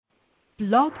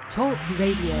Blog Talk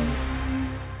Radio.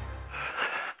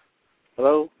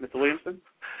 Hello, Mr. Williamson?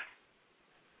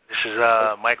 This is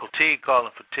Mykelti calling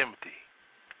for Timothy.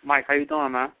 Mike, how you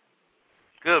doing, man?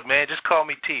 Good, man. Just call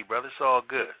me T, brother. It's all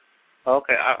good.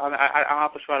 Okay, I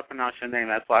have to try to pronounce your name.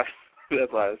 That's why I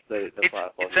say.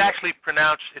 It's actually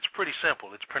pronounced. It's pretty simple.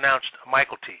 It's pronounced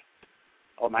Mykelti.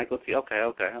 Oh, Mykelti. Okay.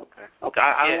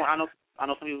 I know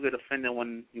some people get offended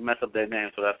when you mess up their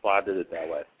name, so that's why I did it that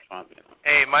way.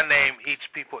 Hey, my name eats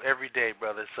people every day,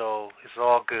 brother. So it's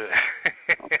all good.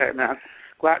 Okay, man.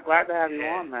 Glad to have you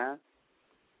on, man.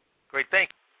 Great,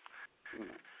 thank you.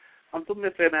 I'm doing me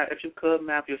a favor, man. If you could,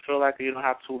 man, if you feel like it, you don't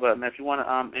have to, but man, if you want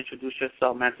to introduce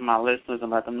yourself, man, to my listeners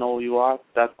and let them know who you are,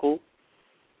 that's cool.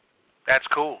 That's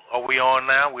cool. Are we on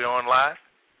now? We on live?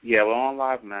 Yeah, we're on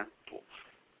live, man.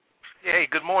 Yeah, hey,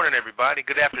 good morning, everybody.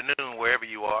 Good afternoon, wherever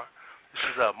you are. This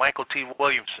is Mykelti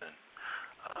Williamson.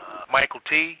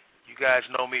 Mykelti, you guys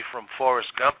know me from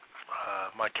Forrest Gump,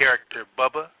 my character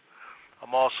Bubba.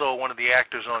 I'm also one of the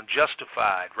actors on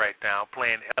Justified right now,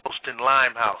 playing Elston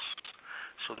Limehouse.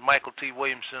 So the Mykelti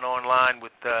Williamson online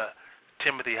with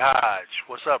Timothy Hodge.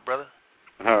 What's up, brother?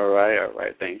 All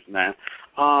right. Thanks, man.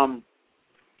 I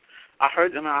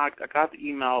heard, and I got the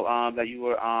email that you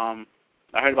were. I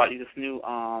heard about you this new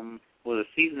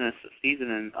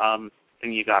seasoning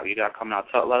thing you got coming out.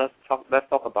 Let's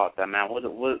talk about that, man.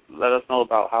 Let us know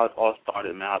about how it all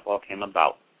started, man. How it all came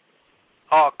about.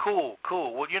 Oh, cool.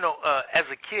 Well, as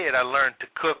a kid, I learned to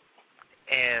cook,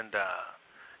 and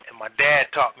my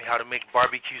dad taught me how to make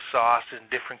barbecue sauce and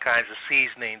different kinds of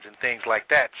seasonings and things like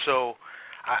that. So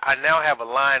I now have a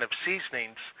line of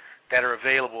seasonings that are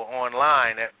available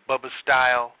online at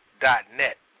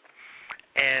bubbastyle.net.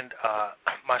 And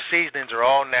my seasonings are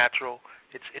all natural.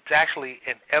 It's actually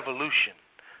an evolution.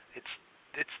 It's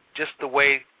just the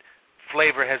way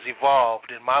flavor has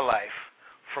evolved in my life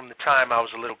from the time I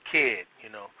was a little kid,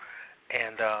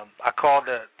 And I call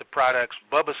the products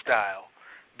Bubba Style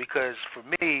because for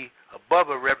me, a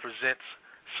Bubba represents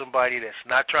somebody that's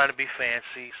not trying to be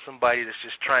fancy, somebody that's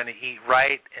just trying to eat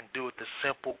right and do it the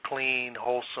simple, clean,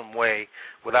 wholesome way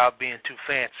without being too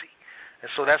fancy. And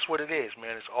so that's what it is,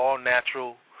 man. It's all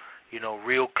natural,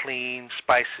 real clean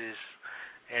spices,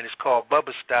 and it's called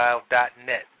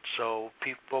bubbastyle.net. So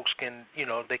folks can,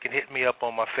 they can hit me up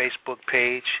on my Facebook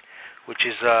page, which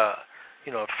is,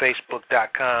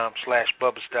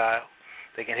 facebook.com/bubbastyle.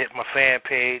 They can hit my fan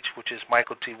page, which is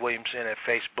Mykelti Williamson at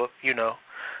Facebook,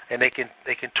 and they can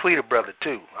tweet a brother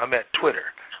too. I'm at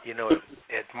Twitter,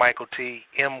 at Mykelti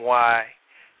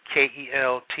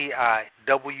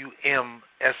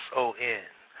MykeltiWilmson,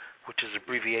 which is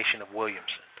abbreviation of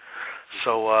Williamson.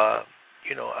 So, I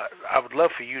would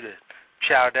love for you to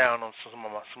chow down on some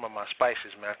of my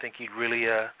spices, man. I think you'd really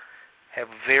have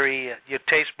your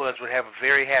taste buds would have a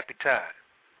very happy time.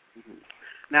 Mm-hmm.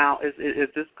 Now, is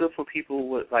this good for people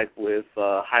with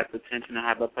hypertension and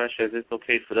high blood pressure? Is it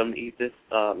okay for them to eat this?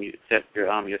 Your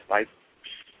spice?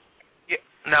 Yeah.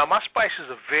 Now, my spices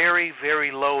are very,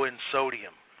 very low in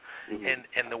sodium,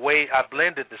 and the way I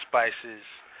blended the spices,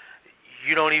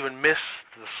 you don't even miss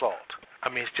the salt. I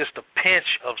mean, it's just a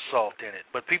pinch of salt in it,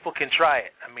 but people can try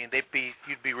it. I mean,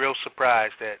 you'd be real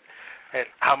surprised at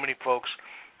how many folks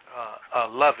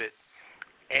love it.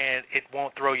 And it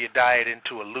won't throw your diet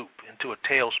into a loop, into a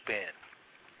tailspin,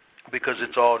 because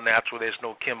it's all natural. There's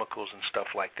no chemicals and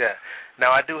stuff like that.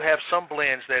 Now, I do have some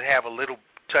blends that have a little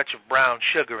touch of brown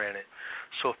sugar in it.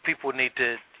 So if people need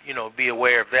to, be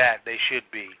aware of that, they should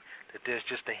be, that there's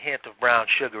just a hint of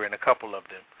brown sugar in a couple of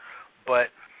them.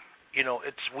 But,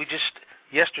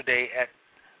 yesterday at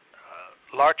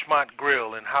Larchmont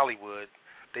Grill in Hollywood,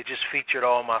 they just featured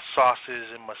all my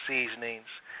sauces and my seasonings,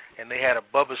 and they had a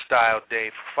Bubba Style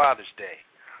Day for Father's Day.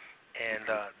 And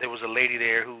there was a lady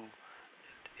there who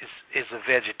is a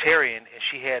vegetarian, and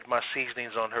she had my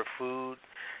seasonings on her food,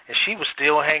 and she was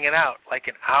still hanging out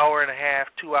like an hour and a half,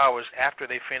 2 hours after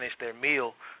they finished their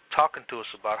meal, talking to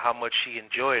us about how much she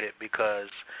enjoyed it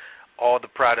because all the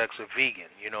products are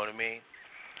vegan, you know what I mean?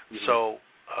 Mm-hmm. So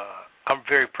I'm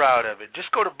very proud of it.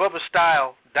 Just go to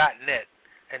bubbastyle.net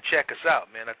and check us out,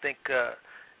 man. I think a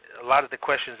lot of the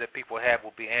questions that people have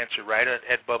will be answered right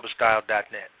at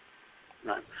bubbastyle.net.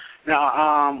 Right.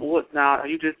 Now,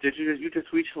 you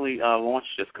just recently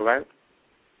launched this, correct?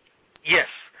 Yes.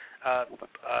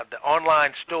 The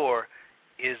online store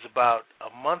is about a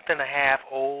month and a half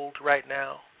old right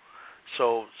now.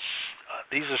 So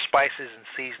these are spices and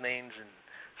seasonings and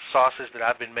sauces that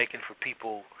I've been making for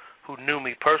people who knew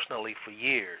me personally for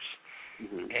years.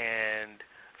 Mm-hmm. And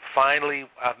finally,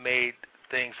 I've made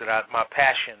things that my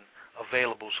passion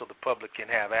available so the public can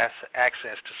have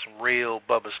access to some real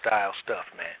Bubba style stuff,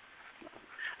 man.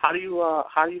 How do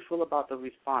you feel about the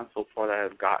response so far that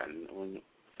has gotten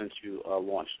since you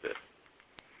launched this?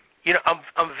 You know,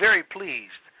 I'm very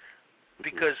pleased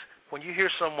because when you hear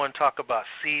someone talk about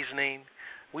seasoning,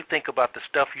 we think about the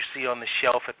stuff you see on the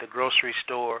shelf at the grocery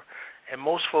store, and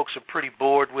most folks are pretty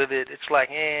bored with it. It's like,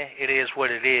 it is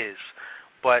what it is.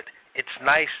 But it's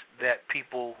nice that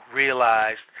people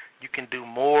realize you can do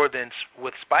more than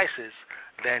with spices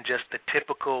than just the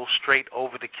typical straight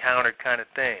over-the-counter kind of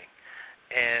thing.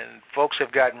 And folks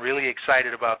have gotten really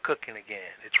excited about cooking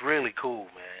again. It's really cool,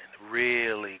 man,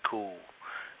 really cool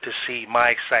to see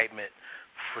my excitement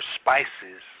for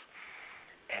spices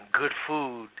and good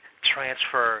food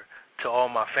transfer to all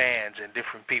my fans and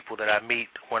different people that I meet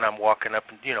when I'm walking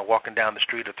down the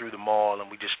street or through the mall, and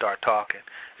we just start talking.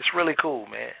 It's really cool,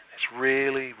 man. It's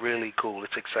really, really cool.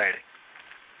 It's exciting.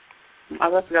 I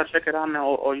guess you gotta check it out, man.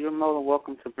 Or you're more than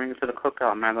welcome to bring it to the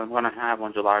cookout, man. I'm gonna have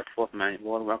on July 4th, man. You're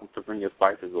more than welcome to bring your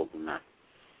spices over, man.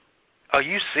 Are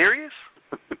you serious?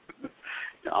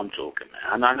 Yeah, I'm joking,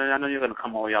 man. I know you're gonna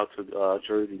come all the way out to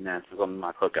Jersey, man, to come to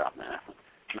my cookout, man.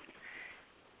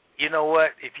 You know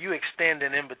what? If you extend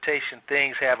an invitation,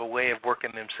 things have a way of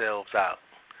working themselves out.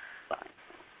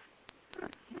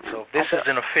 So if this is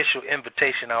an official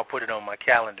invitation, I'll put it on my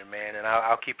calendar, man, and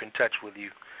I'll keep in touch with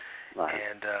you. Right.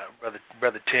 And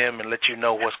brother Tim, and let you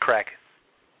know what's cracking.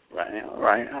 Right,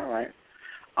 all right.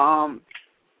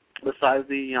 Besides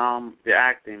the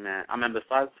acting, man. I mean,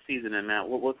 besides the seasoning, man.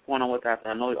 What's going on with that?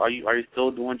 I know. Are you still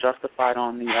doing Justified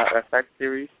on the FX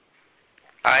series?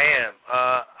 I am.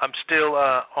 I'm still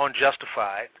on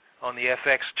Justified on the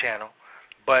FX channel,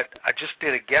 but I just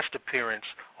did a guest appearance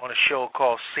on a show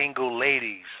called Single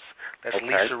Ladies. That's okay.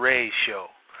 Lisa Ray's show.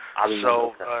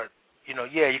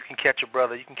 You can catch a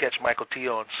brother. You can catch Mykelti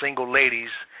on Single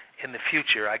Ladies in the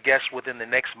future. I guess within the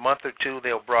next month or two,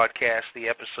 they'll broadcast the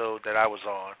episode that I was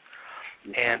on.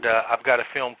 Okay. And I've got a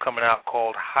film coming out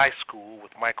called High School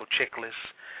with Michael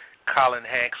Chiklis, Colin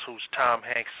Hanks, who's Tom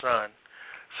Hanks' son.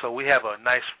 So we have a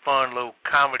nice, fun little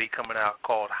comedy coming out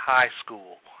called High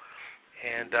School.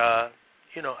 And,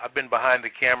 I've been behind the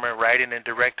camera writing and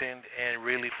directing and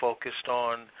really focused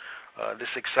on this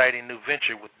exciting new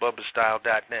venture with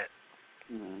BubbaStyle.net.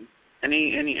 Mm-hmm.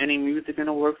 Any music in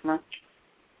the works, man?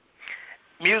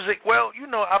 Music? Well,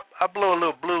 I blow a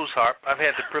little blues harp. I've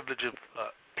had the privilege of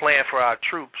playing for our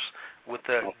troops with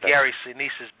Gary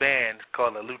Sinise's band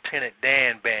called the Lieutenant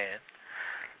Dan Band.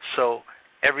 So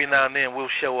every now and then we'll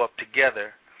show up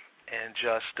together and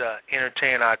just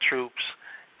entertain our troops.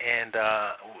 And,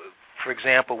 for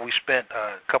example, we spent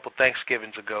a couple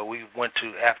Thanksgivings ago, we went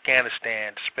to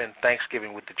Afghanistan to spend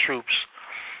Thanksgiving with the troops.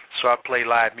 So I play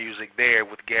live music there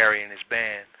with Gary and his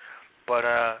band. But,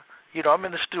 I'm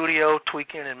in the studio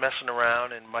tweaking and messing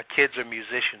around, and my kids are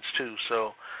musicians too,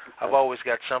 so I've always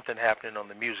got something happening on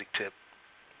the music tip.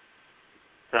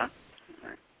 Okay.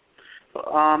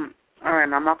 All right,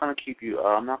 now I'm not gonna keep you,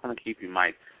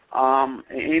 Mike.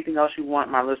 Anything else you want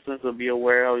my listeners to be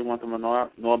aware of? You want them to know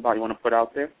about? You want to put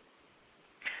out there?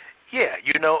 Yeah,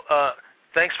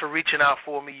 thanks for reaching out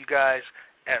for me, you guys,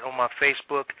 on my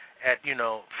Facebook at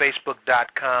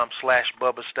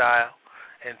facebook.com/BubbaStyle,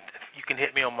 and you can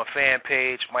hit me on my fan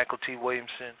page, Mykelti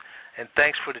Williamson, and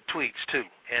thanks for the tweets too.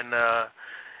 And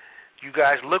you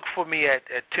guys look for me at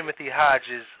Timothy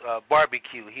Hodges'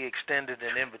 barbecue. He extended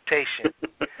an invitation.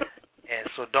 And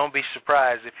so don't be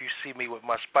surprised if you see me with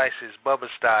my spices, Bubba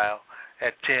Style,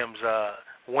 at Tim's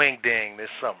Wing Ding this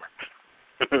summer.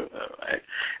 All right.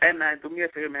 Hey, man, do me a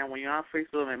favor, man. When you're on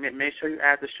Facebook, man, make sure you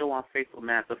add the show on Facebook,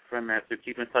 man, as a friend, man, to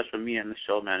keep in touch with me and the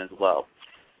show, man, as well.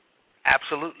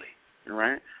 Absolutely. All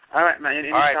right. All right, man. Any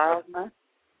shout-outs, man?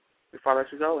 Before I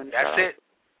let you go? That's it.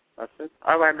 That's it?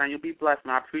 All right, man. You'll be blessed,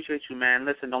 man. I appreciate you, man.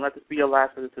 Listen, don't let this be your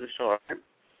last visit to the show, all right?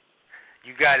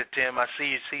 You got it, Tim. I see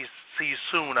you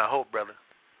soon, I hope, brother.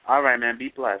 All right, man. Be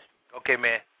blessed. Okay,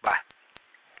 man. Bye.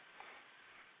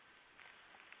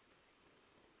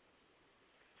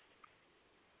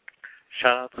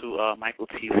 Shout out to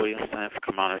Mykelti Williamson for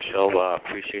coming on the show.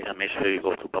 Appreciate him. Make sure you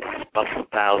go to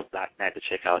BubbaStyles.net to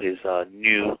check out his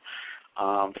new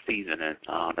seasoning.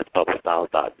 That's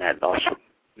BubbaStyles.net. Also,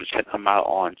 check him out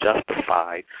on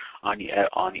Justified on the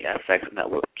FX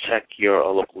network. Check your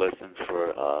local listings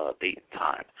for date and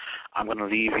time. I'm going to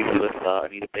leave you with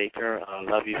Anita Baker.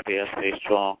 Love you. Stay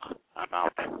strong. I'm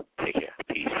out. Take care.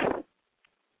 Peace.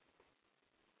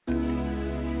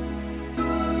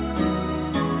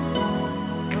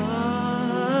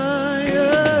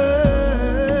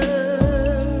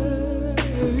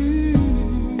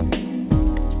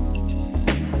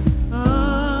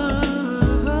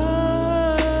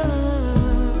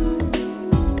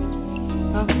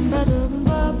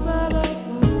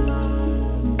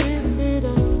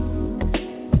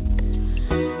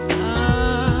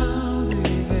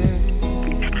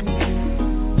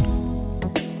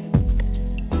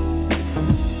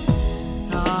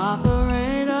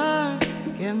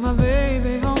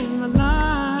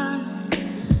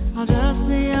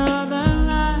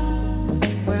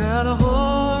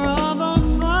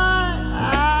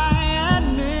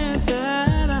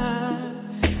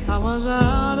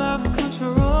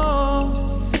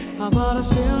 I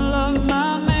still love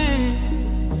my man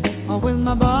with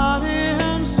my body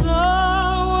and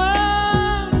soul.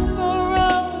 When the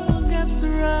road gets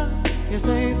rough, you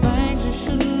say things you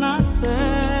should not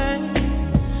say.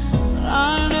 But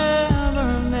I never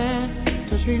meant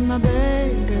to treat my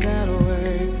baby that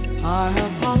way. I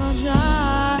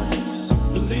apologize.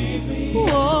 Believe me.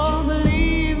 Oh,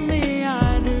 believe me,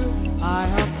 I do. I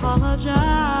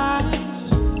apologize.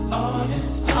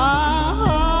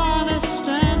 Honest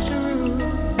and true,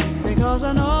 because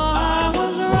I know I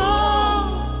was wrong,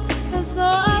 and so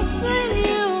I sing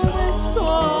you this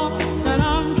song that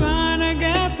I'm trying to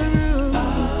get through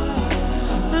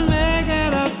and make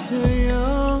it up to you,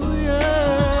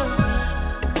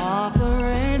 yeah.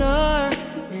 Operator,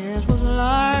 it was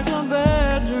like a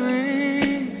bad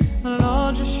dream.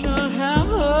 Lord, you should have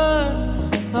heard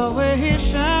the way he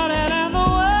shouted and the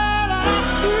word I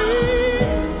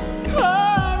screamed.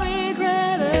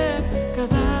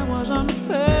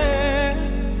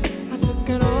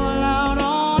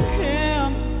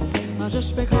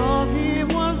 Because he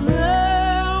was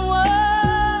there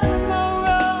when the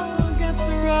road gets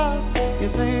rough, you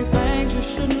say things you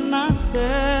should not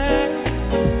say.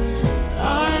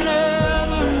 I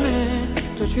never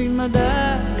meant to treat my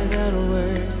daddy that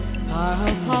way. I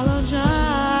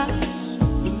apologize.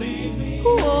 Believe me.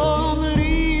 Oh,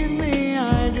 believe me,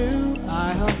 I do.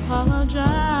 I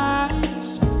apologize.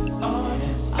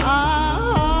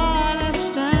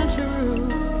 Honest and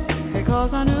true,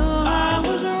 because I knew I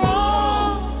was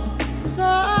wrong.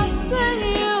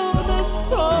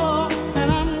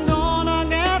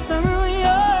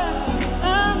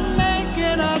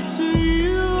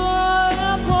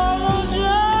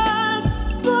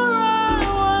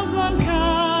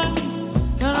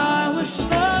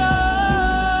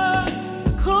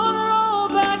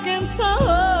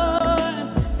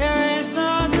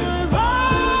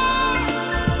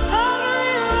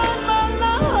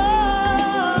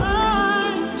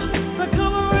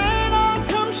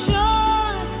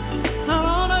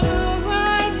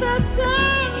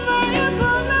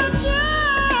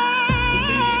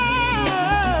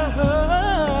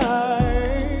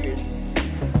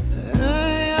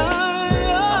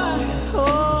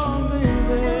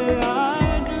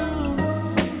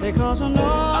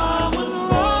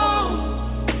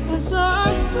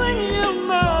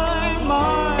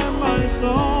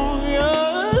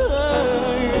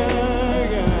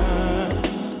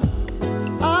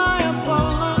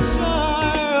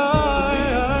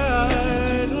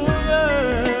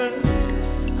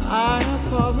 I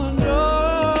apologize.